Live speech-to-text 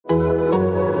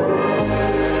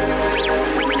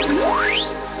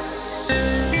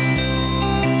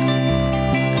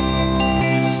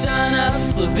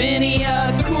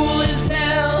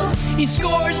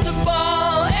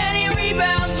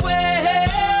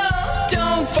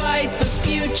fight the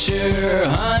future,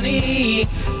 honey.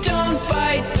 Don't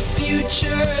fight the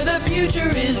future. The future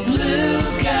is Luka.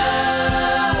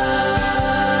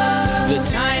 The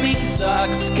timing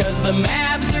sucks cause the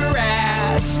Mavs are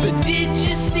ass. But did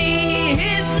you see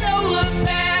his no-look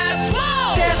pass?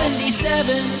 Whoa!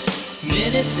 77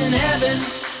 minutes in heaven.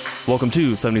 Welcome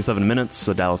to 77 Minutes,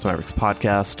 a Dallas Mavericks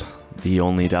podcast. The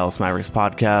only Dallas Mavericks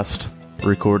podcast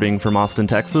recording from Austin,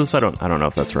 Texas. I don't know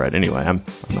if that's right. Anyway, I'm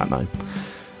at mine.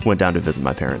 Went down to visit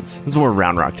my parents. It's more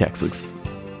Round Rock, Texas.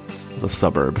 It's a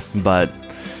suburb, but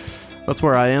that's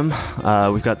where I am.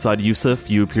 We've got Saad Yousuf.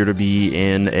 You appear to be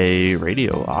in a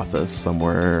radio office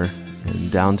somewhere in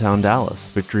downtown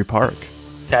Dallas, Victory Park.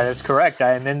 That is correct.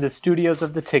 I am in the studios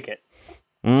of The Ticket.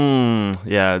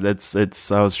 Yeah,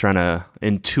 it's. I was trying to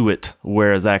intuit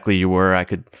where exactly you were. I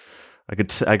could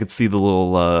see the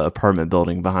little apartment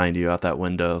building behind you out that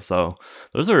window. So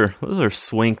those are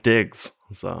swink digs.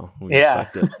 So we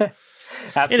respect it.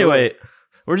 Absolutely. Anyway,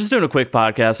 we're just doing a quick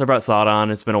podcast. I brought Saad on.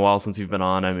 It's been a while since you've been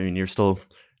on. I mean, you're still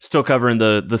covering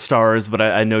the stars, but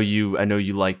I know you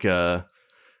like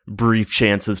brief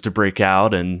chances to break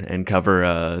out and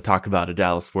cover talk about a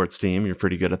Dallas sports team. You're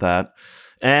pretty good at that.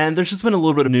 And there's just been a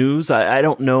little bit of news. I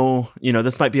don't know.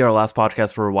 This might be our last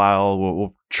podcast for a while.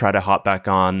 We'll try to hop back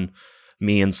on,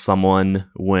 me and someone,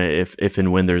 if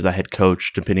and when there's a head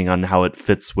coach, depending on how it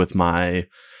fits with my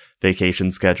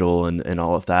vacation schedule and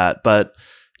all of that. But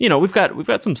we've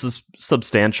got some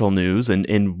substantial news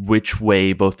in which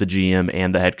way both the GM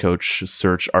and the head coach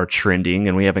search are trending,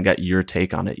 and we haven't got your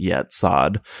take on it yet,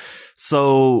 Saad.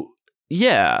 So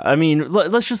yeah, I mean,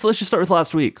 let's just start with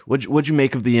last week. What'd you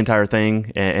make of the entire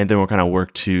thing, and then we'll kind of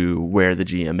work to where the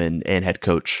GM and head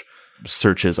coach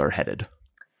searches are headed.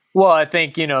 Well, I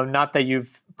think, not that you've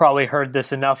probably heard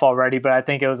this enough already, but I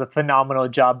think it was a phenomenal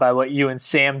job by what you and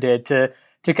Sam did to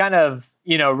kind of,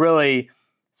 really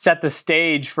set the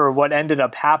stage for what ended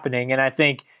up happening. And I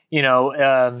think,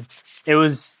 it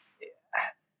was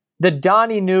the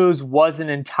Donnie news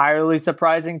wasn't entirely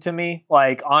surprising to me.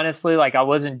 Like, honestly, like I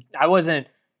wasn't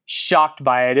shocked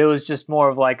by it. It was just more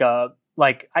of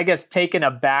I guess taken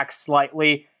aback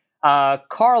slightly.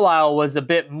 Carlisle was a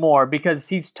bit more because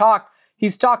he's talked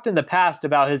in the past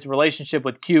about his relationship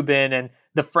with Cuban and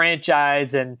the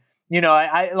franchise. And,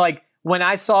 I like when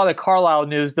I saw the Carlisle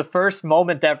news, the first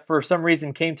moment that for some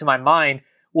reason came to my mind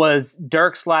was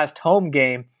Dirk's last home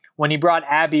game when he brought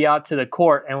Abby out to the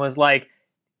court and was like,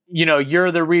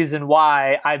 you're the reason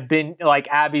why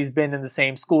Abby's been in the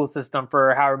same school system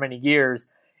for however many years.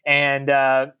 And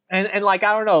like,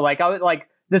 I don't know, like I like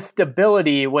the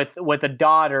stability with a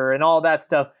daughter and all that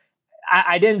stuff.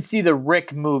 I didn't see the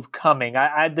Rick move coming.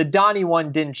 The Donnie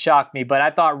one didn't shock me, but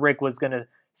I thought Rick was going to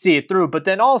see it through. But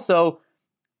then also,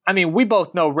 I mean, we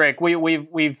both know Rick.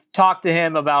 We've talked to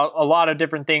him about a lot of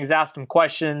different things, asked him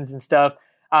questions and stuff.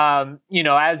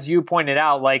 As you pointed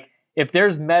out, like if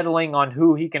there's meddling on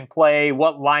who he can play,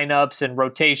 what lineups and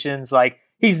rotations, like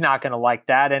he's not going to like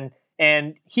that.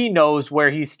 And he knows where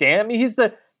he stands. I mean, he's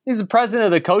the president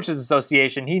of the Coaches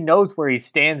Association. He knows where he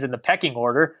stands in the pecking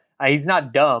order. He's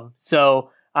not dumb.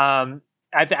 So I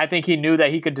think he knew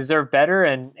that he could deserve better,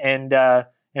 and I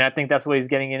think that's what he's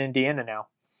getting in Indiana now.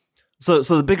 So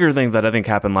the bigger thing that I think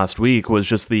happened last week was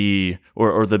just the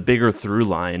bigger through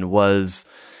line was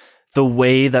the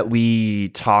way that we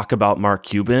talk about Mark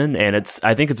Cuban, and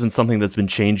I think it's been something that's been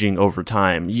changing over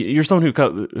time. You're someone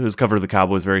who's covered the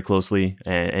Cowboys very closely,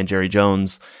 and Jerry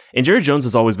Jones. And Jerry Jones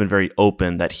has always been very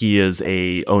open that he is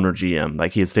a owner GM.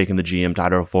 Like, he has taken the GM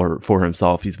title for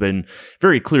himself. He's been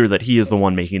very clear that he is the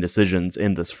one making decisions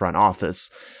in this front office.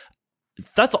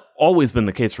 That's always been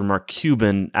the case for Mark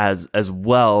Cuban as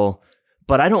well.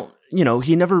 But I don't,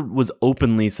 he never was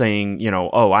openly saying,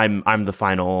 oh, I'm the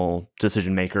final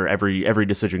decision maker. Every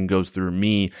decision goes through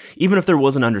me. Even if there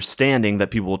was an understanding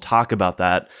that people will talk about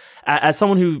that. As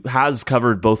someone who has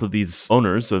covered both of these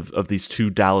owners of these two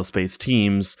Dallas-based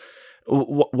teams,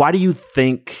 why do you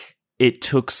think it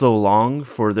took so long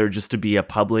for there just to be a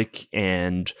public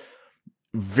and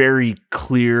very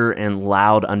clear and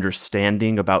loud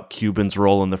understanding about Cuban's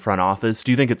role in the front office?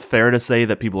 Do you think it's fair to say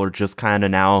that people are just kind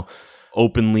of now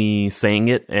openly saying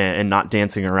it and not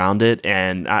dancing around it?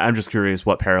 And I'm just curious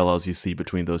what parallels you see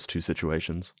between those two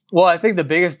situations. Well, I think the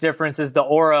biggest difference is the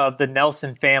aura of the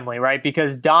Nelson family, right?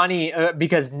 Because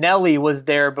because Nelly was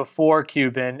there before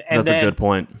Cuban. And That's a good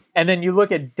point. And then you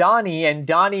look at Donnie, and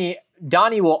Donnie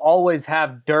will always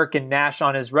have Dirk and Nash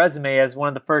on his resume as one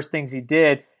of the first things he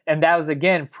did. And that was,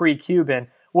 again, pre-Cuban.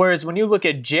 Whereas when you look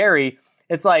at Jerry,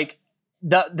 it's like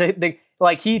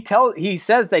he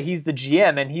says that he's the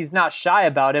GM and he's not shy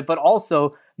about it, but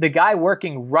also the guy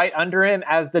working right under him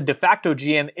as the de facto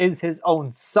GM is his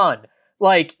own son.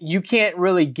 Like, you can't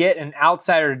really get an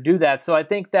outsider to do that. So I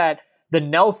think that the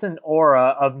Nelson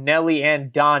aura of Nelly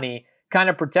and Donnie kind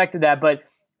of protected that. But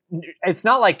it's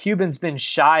not like Cuban's been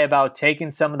shy about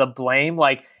taking some of the blame.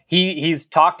 Like, he's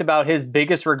talked about his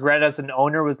biggest regret as an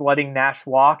owner was letting Nash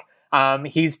walk.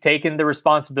 He's taken the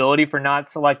responsibility for not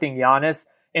selecting Giannis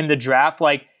in the draft.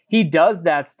 Like, he does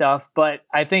that stuff, but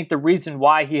I think the reason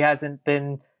why he hasn't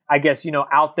been, I guess,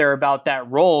 out there about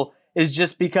that role is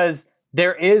just because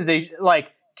there is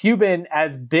Cuban,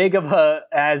 as big of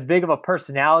a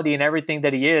personality and everything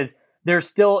that he is, there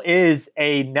still is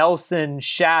a Nelson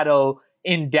shadow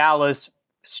in Dallas,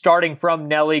 starting from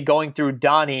Nelly, going through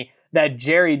Donnie, that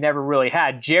Jerry never really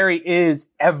had. Jerry is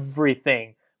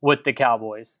everything with the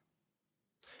Cowboys.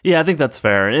 Yeah, I think that's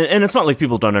fair. And it's not like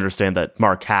people don't understand that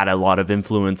Mark had a lot of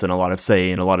influence and a lot of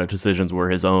say, and a lot of decisions were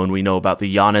his own. We know about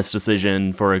the Giannis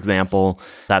decision, for example.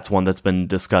 That's one that's been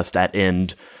discussed at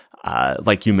end.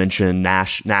 Like you mentioned,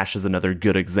 Nash is another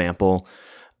good example.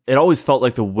 It always felt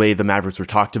like the way the Mavericks were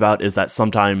talked about is that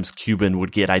sometimes Cuban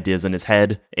would get ideas in his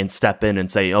head and step in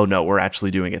and say, oh no, we're actually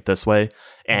doing it this way,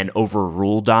 and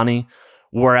overrule Donnie.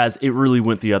 Whereas it really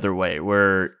went the other way,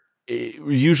 where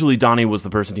usually Donnie was the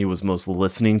person he was most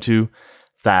listening to,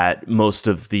 that most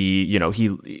of the,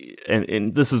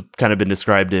 and this has kind of been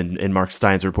described in Mark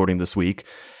Stein's reporting this week,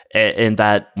 and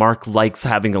that Mark likes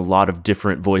having a lot of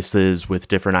different voices with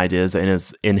different ideas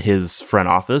in his front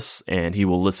office, and he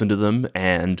will listen to them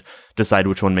and decide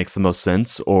which one makes the most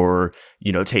sense, or,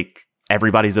 take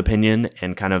everybody's opinion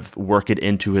and kind of work it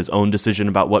into his own decision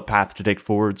about what path to take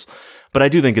forwards. But I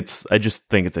just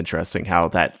think it's interesting how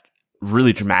that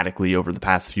really dramatically over the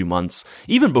past few months,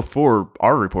 even before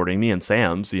our reporting, me and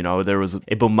Sam's, there was a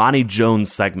Bomani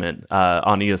Jones segment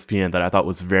on ESPN that I thought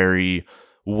was very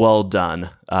well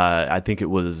done. I think it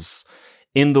was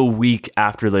in the week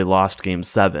after they lost Game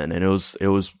 7, and it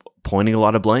was pointing a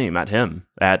lot of blame at him,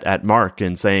 at Mark,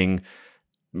 and saying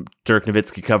Dirk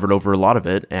Nowitzki covered over a lot of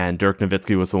it, and Dirk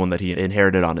Nowitzki was the one that he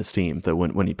inherited on his team that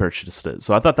when he purchased it.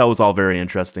 So I thought that was all very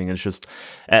interesting. It's just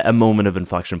a moment of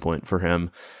inflection point for him.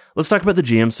 Let's talk about the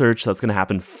GM search. That's going to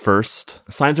happen first.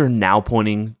 Signs are now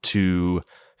pointing to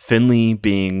Finley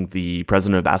being the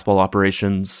president of basketball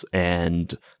operations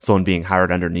and someone being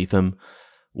hired underneath him.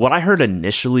 What I heard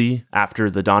initially after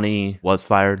the Donnie was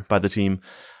fired by the team,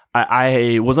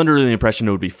 I was under the impression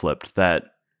it would be flipped, that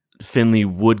Finley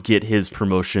would get his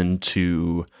promotion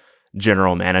to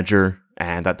general manager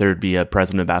and that there'd be a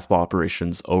president of basketball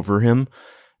operations over him.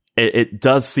 It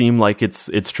does seem like it's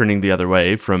trending the other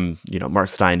way from, Mark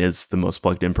Stein is the most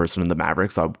plugged in person in the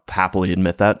Mavericks. I'll happily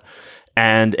admit that.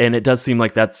 And it does seem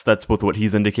like that's both what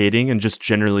he's indicating and just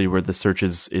generally where the search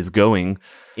is going.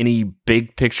 Any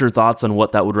big picture thoughts on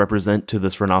what that would represent to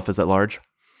this front office at large?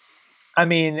 I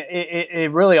mean,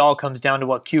 it really all comes down to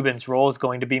what Cuban's role is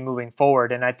going to be moving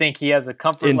forward. And I think he has a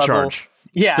comfort level. Charge.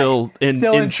 Yeah, still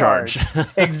in charge.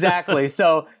 Exactly.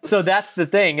 So that's the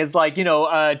thing is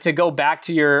to go back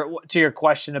to your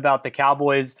question about the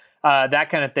Cowboys, that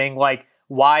kind of thing. Like,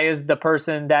 why is the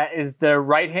person that is the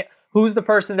right hand? Who's the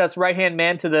person that's right hand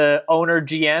man to the owner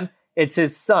GM? It's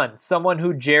his son, someone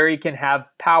who Jerry can have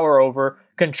power over,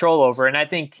 control over. And I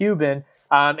think Cuban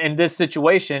in this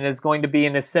situation is going to be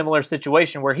in a similar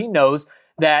situation where he knows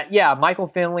that, yeah, Michael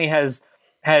Finley has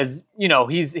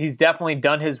he's definitely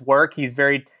done his work. He's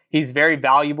very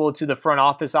valuable to the front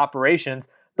office operations,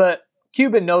 but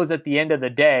Cuban knows at the end of the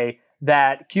day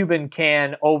that Cuban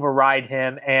can override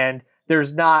him, and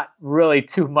there's not really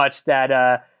too much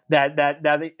that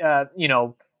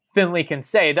Finley can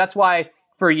say. That's why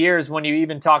for years when you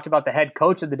even talked about the head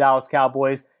coach of the Dallas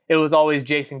Cowboys, it was always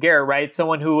Jason Garrett, right?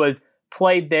 Someone who was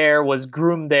played there, was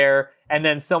groomed there, and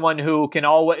then someone who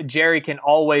Jerry can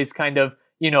always kind of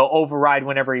override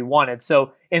whenever he wanted.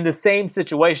 So in the same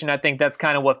situation, I think that's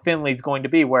kind of what Finley's going to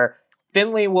be, where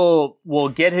Finley will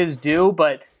get his due.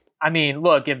 But I mean,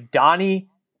 look,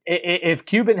 if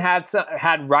Cuban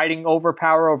had writing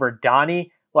power over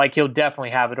Donnie, like, he'll definitely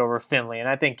have it over Finley, and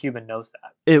I think Cuban knows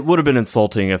that. It would have been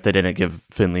insulting if they didn't give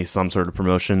Finley some sort of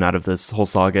promotion out of this whole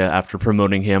saga after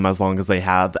promoting him as long as they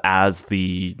have as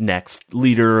the next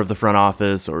leader of the front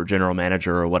office or general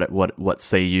manager or what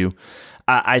say you.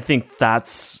 I think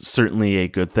that's certainly a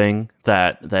good thing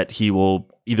that he will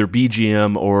either be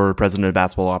GM or president of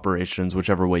basketball operations,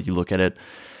 whichever way you look at it.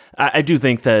 I do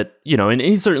think that, and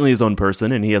he's certainly his own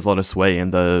person and he has a lot of sway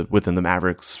within the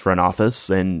Mavericks front office.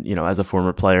 And, as a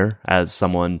former player, as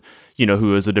someone,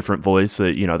 who is a different voice,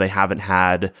 they haven't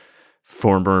had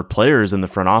former players in the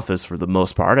front office for the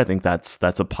most part. I think that's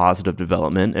a positive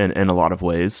development in a lot of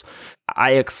ways.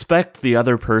 I expect the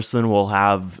other person will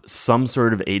have some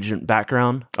sort of agent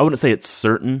background. I wouldn't say it's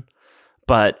certain,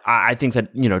 but I think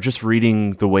that, just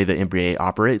reading the way the NBA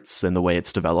operates and the way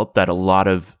it's developed, that a lot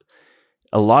of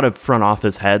front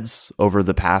office heads over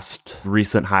the past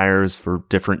recent hires for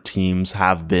different teams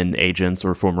have been agents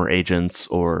or former agents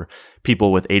or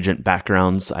people with agent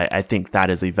backgrounds. I think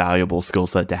that is a valuable skill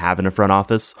set to have in a front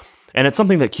office. And it's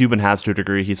something that Cuban has to a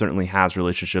degree. He certainly has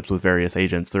relationships with various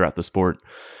agents throughout the sport.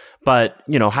 But,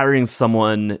 hiring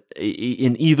someone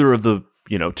in either of the,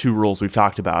 two roles we've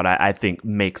talked about, I think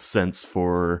makes sense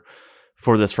for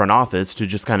this front office to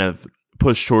just kind of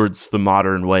push towards the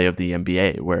modern way of the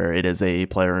NBA, where it is a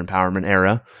player empowerment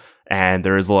era, and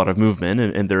there is a lot of movement,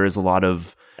 and there is a lot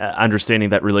of understanding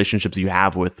that relationships you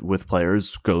have with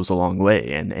players goes a long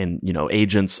way, and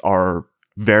agents are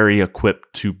very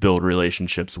equipped to build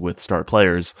relationships with star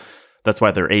players. That's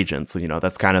why they're agents.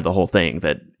 That's kind of the whole thing,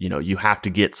 that you have to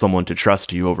get someone to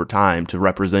trust you over time to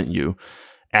represent you,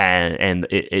 and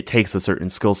it takes a certain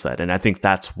skill set, and I think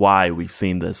that's why we've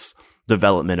seen this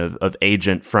development of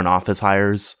agent front office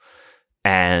hires,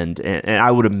 and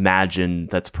I would imagine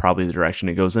that's probably the direction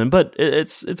it goes in, but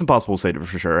it's impossible to say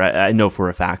for sure. I know for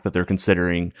a fact that they're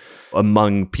considering,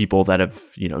 among people that have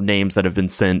names that have been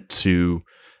sent to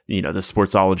the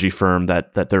sportsology firm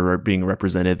that they're being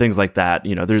represented, things like that.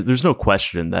 There's no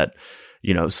question that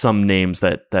some names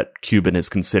that Cuban is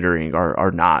considering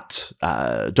are not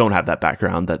don't have that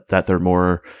background, that they're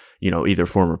more either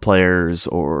former players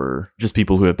or just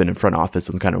people who have been in front office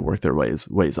and kind of work their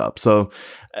ways up. So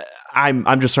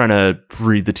I'm just trying to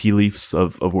read the tea leaves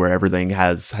of where everything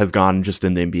has gone just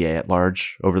in the NBA at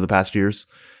large over the past years.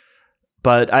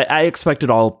 But I expect it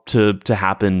all to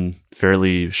happen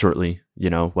fairly shortly,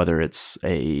 whether it's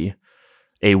a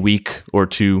week or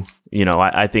two.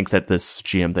 I think that this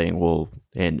GM thing will,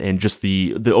 and just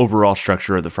the overall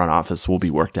structure of the front office will be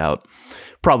worked out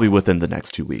probably within the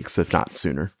next 2 weeks, if not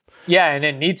sooner. Yeah, and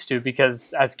it needs to,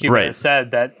 because as Cuban has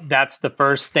said, that's the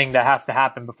first thing that has to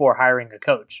happen before hiring a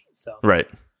coach. So right.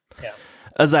 Yeah.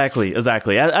 Exactly.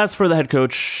 As for the head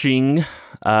coaching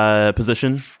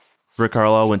position, Rick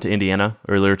Carlisle went to Indiana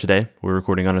earlier today. We're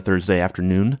recording on a Thursday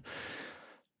afternoon.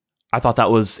 I thought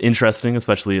that was interesting,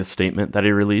 especially a statement that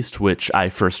he released, which I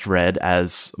first read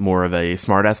as more of a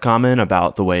smartass comment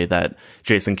about the way that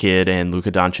Jason Kidd and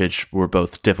Luka Doncic were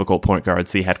both difficult point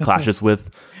guards he had clashes with.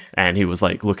 And he was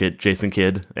like, look at Jason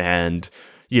Kidd, and,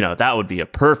 that would be a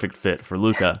perfect fit for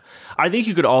Luka. I think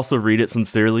you could also read it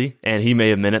sincerely, and he may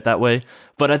have meant it that way.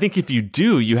 But I think if you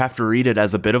do, you have to read it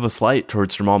as a bit of a slight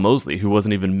towards Jamal Mosley, who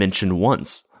wasn't even mentioned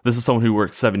once. This is someone who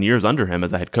worked 7 years under him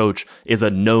as a head coach, is a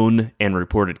known and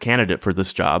reported candidate for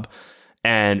this job.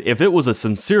 And if it was a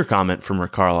sincere comment from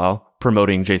Rick Carlisle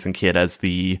promoting Jason Kidd as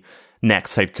the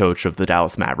next head coach of the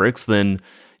Dallas Mavericks, then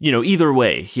either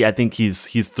way, I think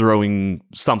he's throwing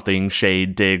something,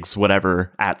 shade, digs,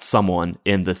 whatever, at someone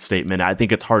in this statement. I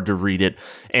think it's hard to read it,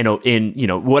 and in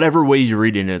whatever way you're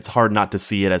reading it, it's hard not to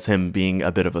see it as him being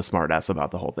a bit of a smartass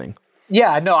about the whole thing.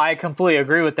 Yeah, no, I completely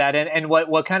agree with that. And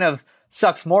what kind of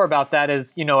sucks more about that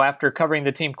is, after covering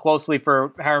the team closely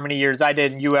for however many years I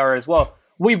did, and you are as well,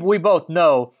 we both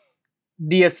know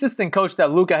the assistant coach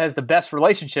that Luka has the best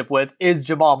relationship with is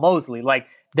Jamal Mosley. Like,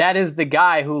 that is the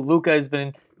guy who Luka has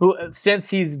been. Who, since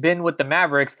he's been with the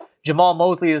Mavericks, Jamal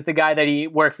Mosley is the guy that he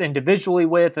works individually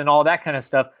with and all that kind of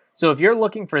stuff. So if you're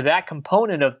looking for that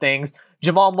component of things,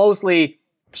 Jamal Mosley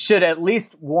should at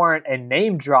least warrant a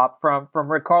name drop from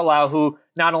Rick Carlisle, who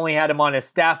not only had him on his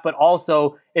staff, but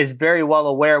also is very well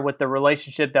aware with the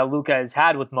relationship that Luka has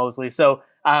had with Mosley. So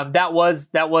that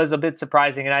was a bit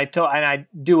surprising. And I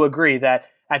do agree that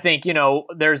I think,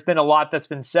 there's been a lot that's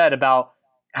been said about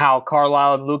how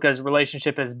Carlisle and Luka's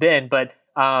relationship has been, but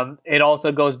it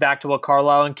also goes back to what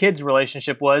Carlisle and Kidd's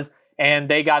relationship was, and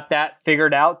they got that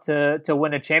figured out to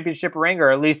win a championship ring,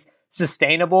 or at least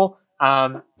sustainable.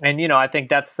 And I think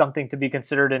that's something to be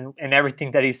considered in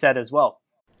everything that he said as well.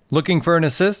 Looking for an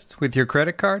assist with your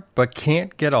credit card, but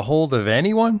can't get a hold of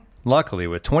anyone? Luckily,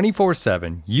 with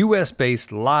 24/7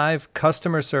 U.S.-based live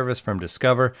customer service from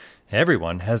Discover,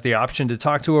 everyone has the option to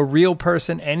talk to a real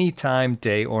person anytime,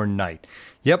 day or night.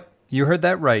 Yep, you heard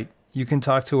that right. You can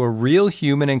talk to a real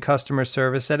human in customer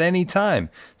service at any time.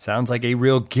 Sounds like a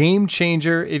real game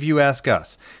changer if you ask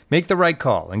us. Make the right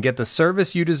call and get the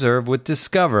service you deserve with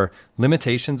Discover.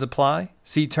 Limitations apply.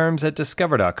 See terms at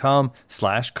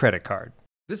discover.com/creditcard.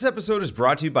 This episode is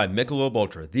brought to you by Michelob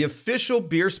Ultra, the official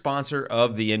beer sponsor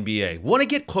of the NBA. Want to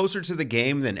get closer to the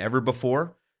game than ever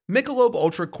before? Michelob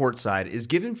Ultra Courtside is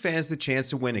giving fans the chance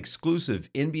to win exclusive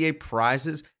NBA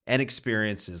prizes and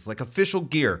experiences like official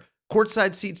gear,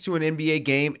 courtside seats to an NBA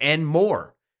game, and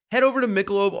more. Head over to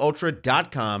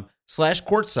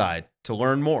MichelobUltra.com/courtside to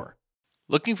learn more.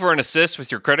 Looking for an assist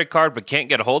with your credit card but can't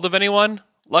get a hold of anyone?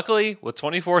 Luckily, with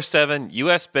 24/7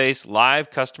 US-based live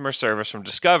customer service from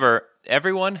Discover,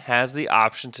 everyone has the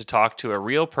option to talk to a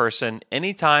real person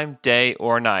anytime, day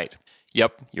or night.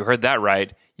 Yep, you heard that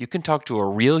right. You can talk to a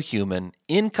real human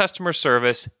in customer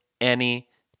service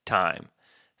anytime.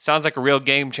 Sounds like a real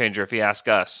game changer if you ask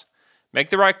us. Make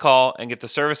the right call and get the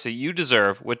service that you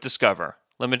deserve with Discover.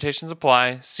 Limitations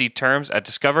apply. See terms at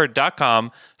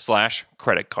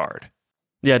discover.com/creditcard.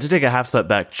 Yeah, to take a half step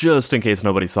back, just in case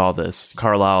nobody saw this,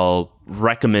 Carlisle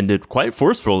recommended quite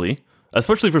forcefully,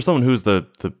 especially for someone who's the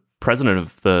president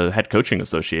of the head coaching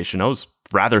association. I was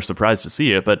rather surprised to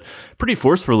see it, but pretty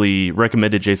forcefully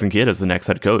recommended Jason Kidd as the next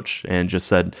head coach and just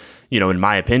said, in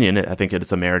my opinion, I think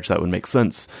it's a marriage that would make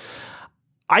sense.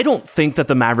 I don't think that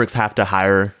the Mavericks have to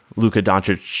hire Luka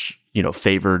Doncic,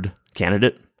 favored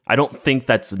candidate. I don't think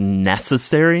that's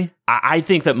necessary. I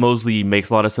think that Mosley makes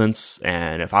a lot of sense,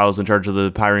 and if I was in charge of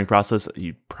the hiring process,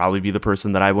 he'd probably be the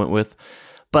person that I went with.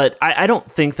 But I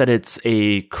don't think that it's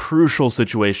a crucial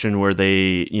situation where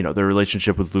their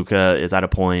relationship with Luka is at a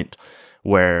point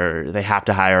where they have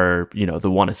to hire,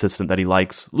 the one assistant that he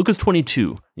likes. Luka's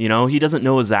 22, he doesn't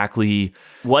know exactly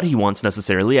what he wants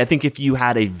necessarily. I think if you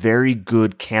had a very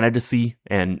good candidacy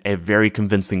and a very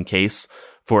convincing case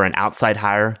for an outside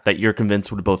hire that you're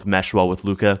convinced would both mesh well with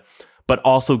Luka, but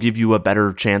also give you a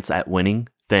better chance at winning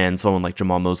than someone like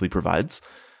Jamal Mosley provides,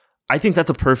 I think that's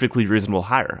a perfectly reasonable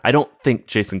hire. I don't think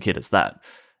Jason Kidd is that.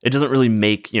 It doesn't really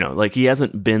make, he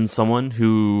hasn't been someone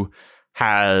who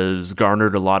has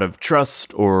garnered a lot of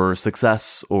trust or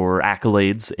success or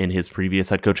accolades in his previous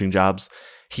head coaching jobs.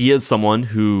 He is someone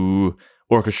who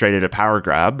orchestrated a power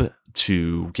grab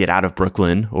to get out of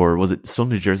Brooklyn, or was it still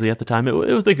New Jersey at the time?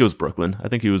 I think it was Brooklyn. I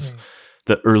think it was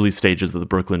the early stages of the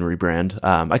Brooklyn rebrand.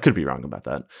 I could be wrong about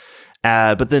that.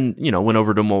 But then, went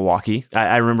over to Milwaukee.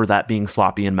 I remember that being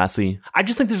sloppy and messy. I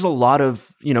just think there's a lot of,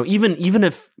 even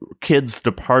if Kidd's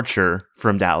departure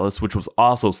from Dallas, which was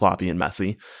also sloppy and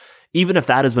messy, even if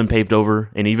that has been paved over,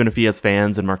 and even if he has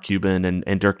fans and Mark Cuban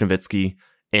and Dirk Nowitzki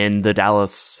and the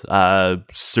Dallas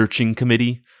searching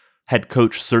committee, head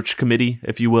coach search committee,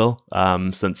 if you will,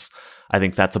 since I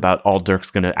think that's about all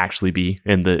Dirk's going to actually be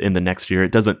in the next year.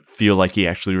 It doesn't feel like he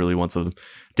actually really wants a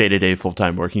day-to-day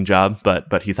full-time working job,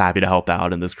 but he's happy to help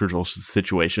out in this crucial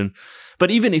situation.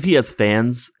 But even if he has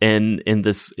fans in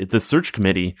this search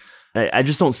committee, I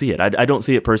just don't see it. I don't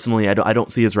see it personally. I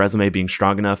don't see his resume being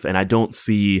strong enough, and I don't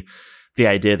see the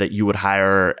idea that you would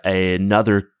hire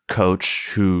another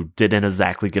coach who didn't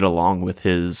exactly get along with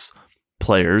his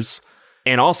players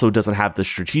and also doesn't have the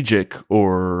strategic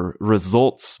or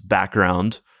results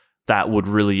background that would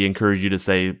really encourage you to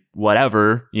say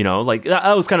whatever, like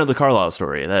that was kind of the Carlisle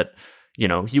story, that,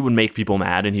 he would make people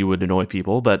mad and he would annoy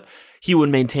people, but he would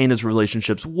maintain his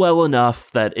relationships well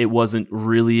enough that it wasn't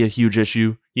really a huge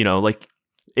issue. Like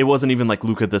it wasn't even like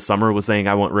Luka this summer was saying,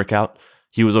 I want Rick out.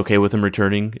 He was okay with him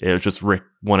returning. It was just Rick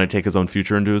wanted to take his own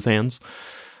future into his hands.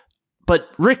 But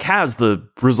Rick has the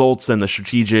results and the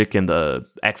strategic and the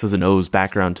X's and O's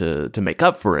background to make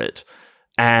up for it.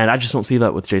 And I just don't see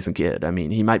that with Jason Kidd. I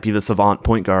mean, he might be the savant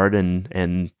point guard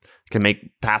and can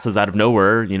make passes out of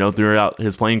nowhere, throughout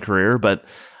his playing career, but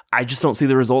I just don't see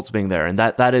the results being there. And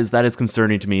that is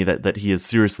concerning to me that he is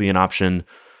seriously an option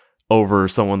over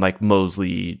someone like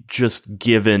Mosley, just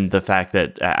given the fact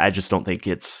that I just don't think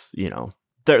it's,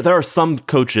 there are some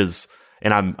coaches,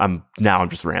 and I'm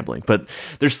just rambling, but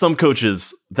there's some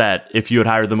coaches that if you had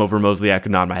hired them over Mosley, I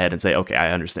could nod my head and say, okay,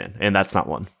 I understand. And that's not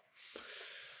one.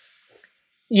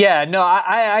 Yeah, no,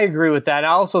 I agree with that. I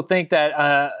also think that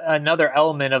another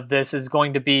element of this is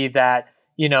going to be that,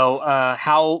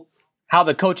 how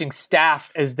the coaching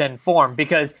staff is then formed.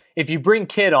 Because if you bring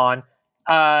Kidd on,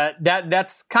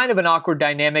 that's kind of an awkward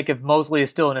dynamic if Mosley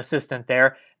is still an assistant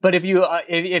there. But if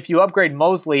you upgrade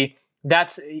Mosley,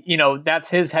 that's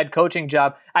his head coaching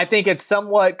job. I think it's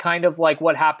somewhat kind of like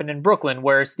what happened in Brooklyn,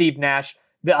 where Steve Nash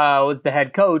was the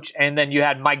head coach, and then you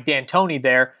had Mike D'Antoni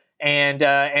there. And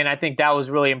I think that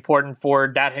was really important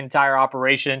for that entire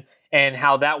operation and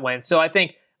how that went. So I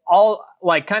think all,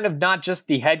 like, kind of not just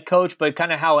the head coach, but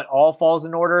kind of how it all falls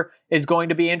in order is going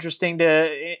to be interesting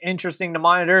to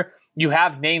monitor. You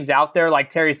have names out there like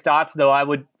Terry Stotts, though I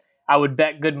would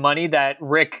bet good money that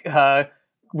Rick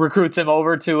recruits him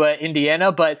over to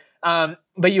Indiana. But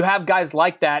you have guys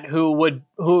like that who would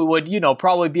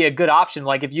probably be a good option.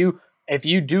 Like if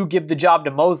you do give the job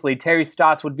to Mosley, Terry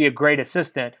Stotts would be a great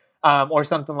assistant. or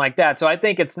something like that. So I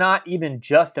think it's not even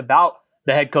just about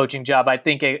the head coaching job. I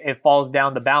think it falls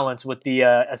down the balance with the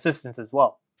assistants as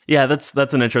well. Yeah,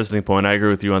 that's an interesting point. I agree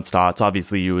with you on Stotts.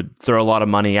 Obviously, you would throw a lot of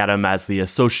money at him as the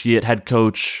associate head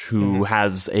coach who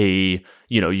has a,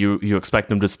 you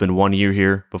expect him to spend 1 year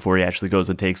here before he actually goes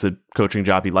and takes a coaching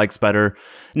job he likes better.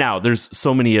 Now, there's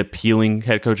so many appealing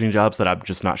head coaching jobs that I'm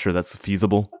just not sure that's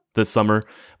feasible this summer.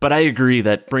 But I agree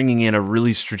that bringing in a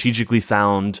really strategically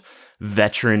sound,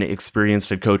 veteran, experienced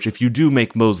head coach, if you do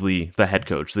make Mosley the head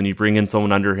coach, then you bring in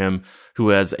someone under him who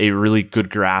has a really good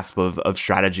grasp of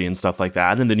strategy and stuff like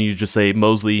that. And then you just say,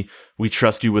 Mosley, we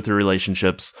trust you with the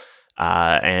relationships,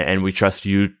 and we trust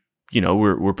you.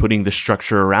 We're putting the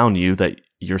structure around you that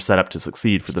you're set up to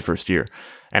succeed for the first year.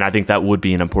 And I think that would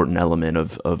be an important element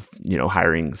of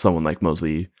hiring someone like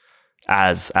Mosley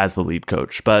as the lead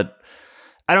coach. But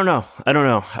I don't know.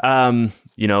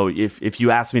 If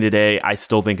you ask me today, I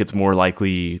still think it's more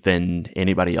likely than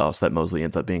anybody else that Mosley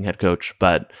ends up being head coach.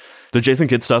 But the Jason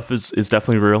Kidd stuff is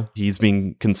definitely real. He's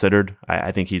being considered.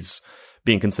 I think he's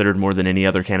being considered more than any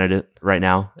other candidate right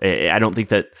now. I don't think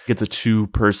that it's a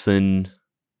 2-person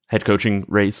head coaching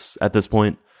race at this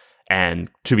point. And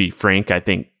to be frank, I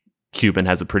think Cuban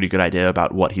has a pretty good idea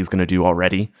about what he's going to do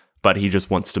already, but he just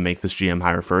wants to make this GM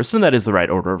hire first, and that is the right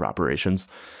order of operations.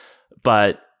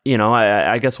 But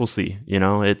I guess we'll see.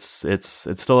 It's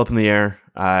still up in the air.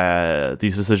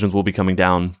 These decisions will be coming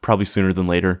down probably sooner than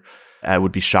later. I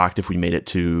would be shocked if we made it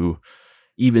to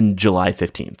even July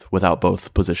 15th without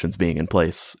both positions being in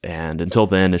place. And until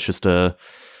then, it's just a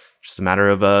matter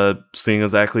of seeing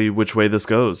exactly which way this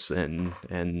goes and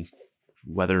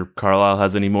whether Carlisle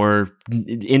has any more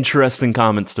interesting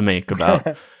comments to make about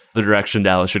the direction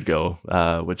Dallas should go.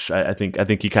 Which I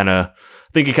think he kind of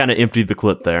emptied the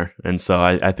clip there, and so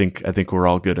I think we're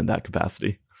all good in that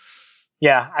capacity.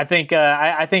 Yeah, I think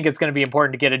it's going to be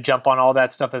important to get a jump on all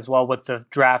that stuff as well with the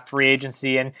draft, free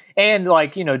agency, and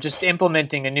just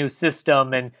implementing a new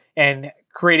system and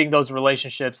creating those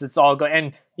relationships. It's all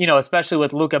and especially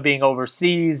with Luka being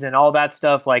overseas and all that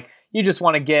stuff, like you just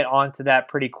want to get onto that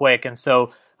pretty quick. And so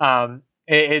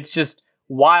it's just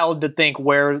wild to think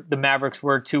where the Mavericks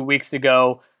were 2 weeks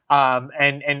ago.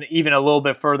 And even a little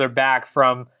bit further back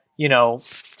from,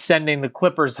 sending the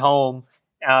Clippers home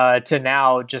to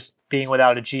now just being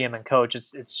without a GM and coach.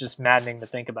 It's just maddening to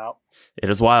think about. It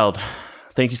is wild.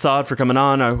 Thank you, Saad, for coming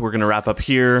on. We're going to wrap up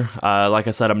here. Like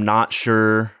I said, I'm not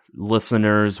sure,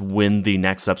 listeners, when the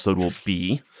next episode will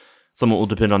be. Some will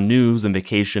depend on news and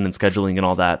vacation and scheduling and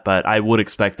all that, but I would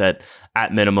expect that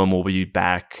at minimum we'll be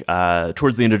back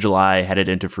towards the end of July, headed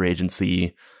into free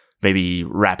agency, maybe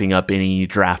wrapping up any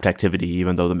draft activity,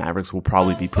 even though the Mavericks will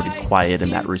probably be pretty quiet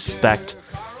in that respect.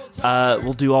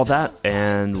 We'll do all that,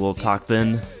 and we'll talk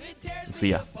then. See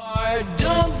ya.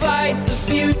 Don't fight the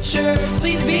future.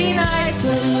 Please be nice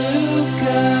to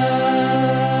Luka.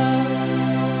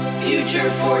 Future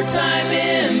 4-time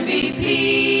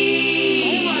MVP.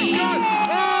 Oh my God!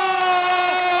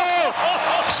 Oh!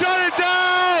 Shut it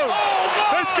down!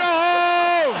 Oh, let's go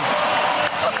home!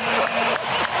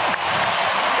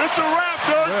 It's a wrap,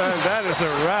 dude. Man, that is a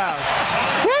wrap.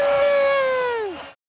 Woo!